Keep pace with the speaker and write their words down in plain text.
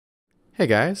Hey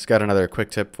guys, got another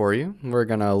quick tip for you. We're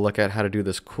going to look at how to do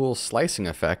this cool slicing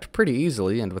effect pretty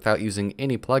easily and without using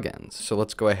any plugins. So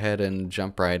let's go ahead and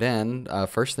jump right in.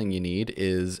 First thing you need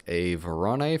is a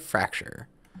Voronoi Fracture.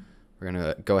 We're going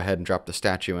to go ahead and drop the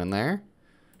statue in there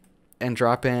and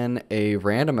drop in a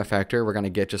random effector. We're going to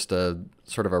get just a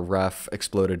sort of a rough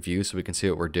exploded view so we can see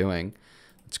what we're doing.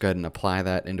 Let's go ahead and apply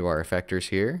that into our effectors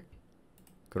here.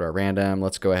 Go to our random.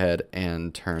 Let's go ahead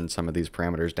and turn some of these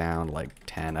parameters down like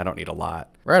 10. I don't need a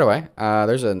lot. Right away,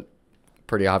 there's a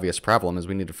pretty obvious problem is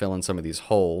we need to fill in some of these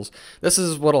holes. This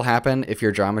is what'll happen if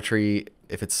your geometry,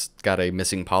 if it's got a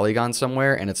missing polygon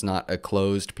somewhere and it's not a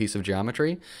closed piece of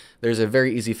geometry. There's a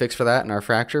very easy fix for that in our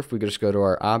fracture. If we could just go to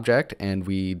our object and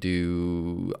we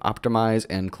do optimize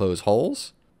and close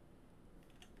holes.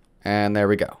 And there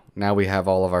we go. Now we have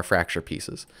all of our fracture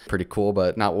pieces. Pretty cool,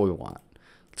 but not what we want.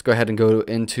 Let's go ahead and go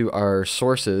into our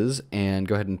sources and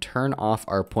go ahead and turn off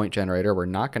our point generator. We're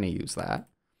not going to use that.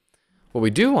 What we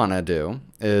do want to do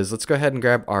is let's go ahead and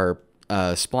grab our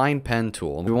spline pen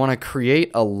tool. We want to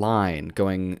create a line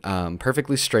going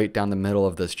perfectly straight down the middle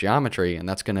of this geometry, and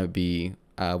that's going to be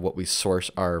what we source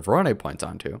our Voronoi points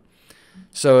onto.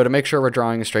 So to make sure we're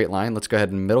drawing a straight line, let's go ahead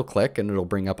and middle click and it'll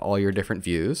bring up all your different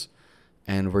views.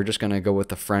 And we're just going to go with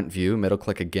the front view, middle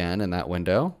click again in that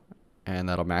window, and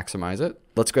that'll maximize it.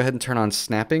 Let's go ahead and turn on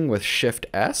snapping with Shift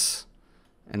S.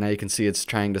 And now you can see it's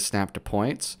trying to snap to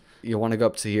points. You'll want to go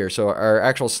up to here. So our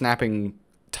actual snapping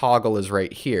toggle is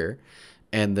right here.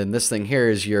 And then this thing here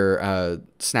is your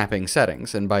snapping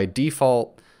settings. And by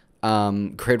default,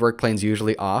 grid work plane's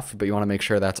usually off, but you want to make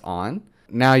sure that's on.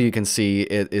 Now you can see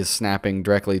it is snapping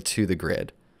directly to the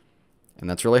grid. And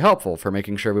that's really helpful for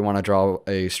making sure we want to draw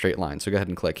a straight line. So go ahead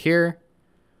and click here.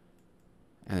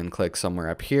 And then click somewhere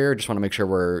up here. Just want to make sure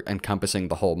we're encompassing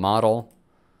the whole model.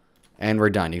 And we're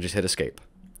done. You just hit escape.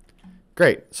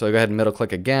 Great. So go ahead and middle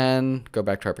click again. Go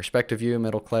back to our perspective view,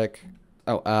 middle click.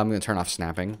 Oh, I'm going to turn off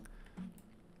snapping.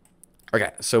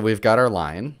 Okay, so we've got our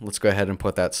line. Let's go ahead and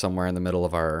put that somewhere in the middle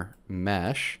of our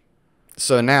mesh.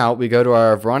 So now we go to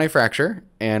our Voronoi Fracture,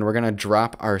 and we're going to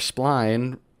drop our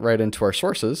spline right into our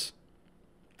sources.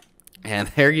 And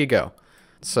there you go.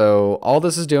 So all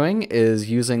this is doing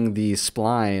is using the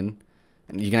spline,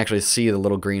 and you can actually see the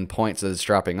little green points that it's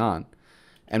dropping on.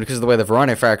 And because of the way the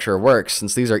Voronoi Fracture works,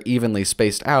 since these are evenly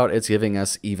spaced out, it's giving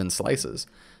us even slices.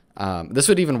 This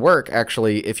would even work,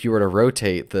 actually, if you were to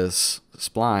rotate this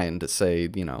spline to, say,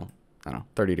 you know, I don't know,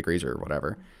 30 degrees or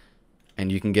whatever.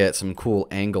 And you can get some cool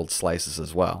angled slices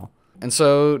as well. And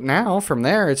so now from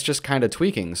there, it's just kind of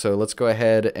tweaking. So let's go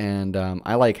ahead and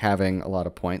I like having a lot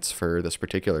of points for this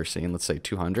particular scene. Let's say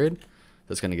 200.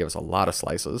 That's going to give us a lot of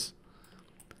slices.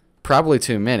 Probably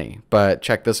too many, but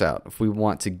check this out. If we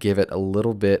want to give it a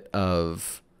little bit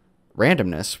of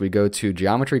randomness, we go to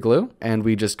Geometry Glue and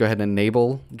we just go ahead and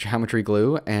enable Geometry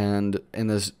Glue. And in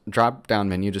this drop down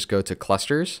menu, just go to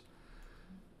Clusters.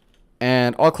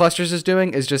 And all Clusters is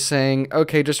doing is just saying,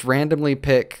 okay, just randomly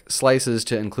pick slices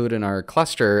to include in our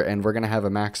cluster, and we're going to have a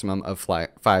maximum of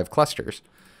 5 clusters.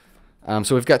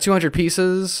 So we've got 200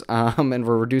 pieces, and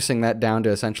we're reducing that down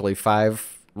to essentially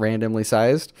 5 randomly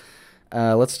sized.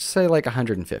 Let's just say like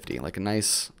 150, like a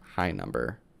nice high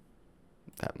number.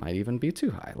 That might even be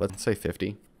too high. Let's say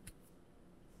 50.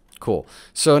 Cool.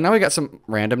 So now we got some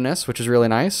randomness, which is really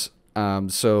nice.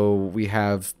 So we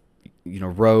have, you know,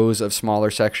 rows of smaller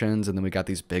sections, and then we got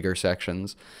these bigger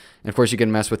sections. And of course you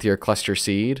can mess with your cluster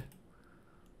seed,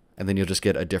 and then you'll just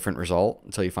get a different result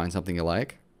until you find something you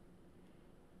like.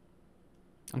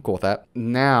 I'm cool with that.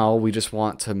 Now we just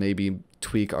want to maybe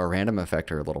tweak our random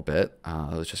effector a little bit.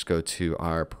 Let's just go to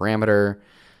our parameter.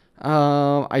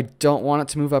 I don't want it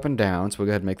to move up and down, so we'll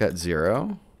go ahead and make that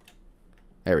 0.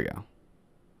 There we go.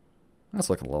 That's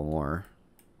looking a little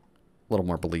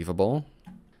more believable.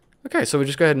 Okay, so we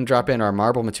just go ahead and drop in our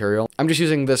marble material. I'm just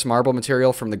using this marble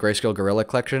material from the Grayscale Gorilla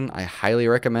collection. I highly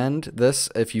recommend this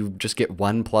if you just get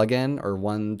one plugin or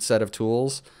one set of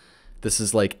tools. This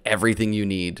is like everything you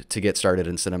need to get started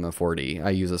in Cinema 4D.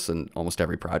 I use this in almost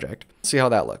every project. See how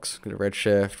that looks. Go to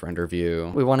Redshift, Render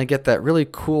View. We want to get that really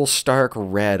cool stark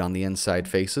red on the inside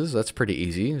faces. That's pretty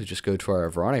easy. Just go to our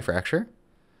Voronoi Fracture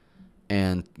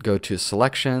and go to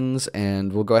Selections,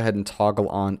 and we'll go ahead and toggle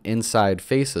on Inside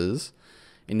Faces.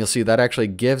 And you'll see that actually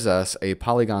gives us a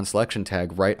polygon selection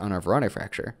tag right on our Voronoi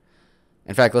Fracture.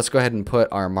 In fact, let's go ahead and put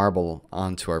our marble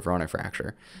onto our Voronoi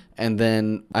Fracture. And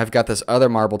then I've got this other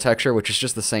marble texture, which is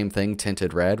just the same thing,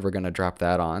 tinted red. We're going to drop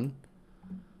that on.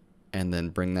 And then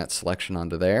bring that selection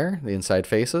onto there, the inside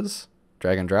faces.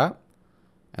 Drag and drop.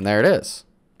 And there it is.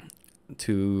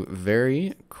 To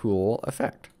very cool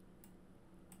effect.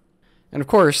 And of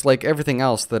course, like everything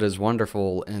else that is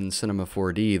wonderful in Cinema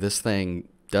 4D, this thing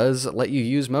does let you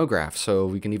use Mograph. So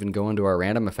we can even go into our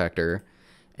random effector,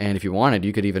 and if you wanted,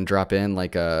 you could even drop in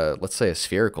like a, let's say, a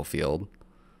spherical field.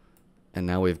 And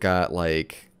now we've got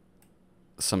like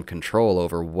some control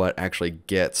over what actually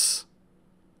gets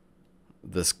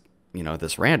this,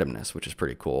 this randomness, which is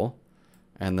pretty cool.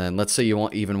 And then let's say you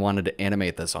even wanted to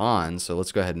animate this on. So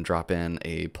let's go ahead and drop in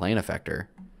a plane effector.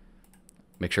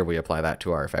 Make sure we apply that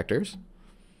to our effectors.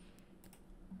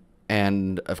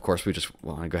 And of course, we just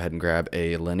want to go ahead and grab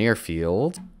a linear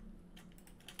field.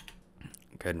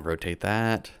 Go ahead and rotate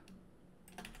that.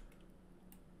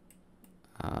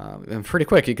 And pretty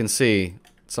quick, you can see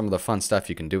some of the fun stuff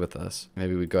you can do with this.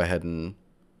 Maybe we go ahead and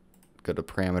go to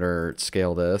parameter,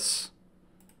 scale this.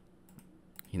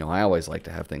 I always like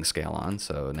to have things scale on,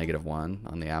 so -1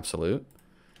 on the absolute.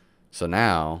 So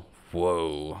now,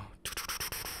 whoa.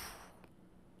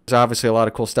 There's obviously a lot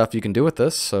of cool stuff you can do with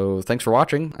this, so thanks for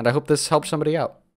watching, and I hope this helps somebody out.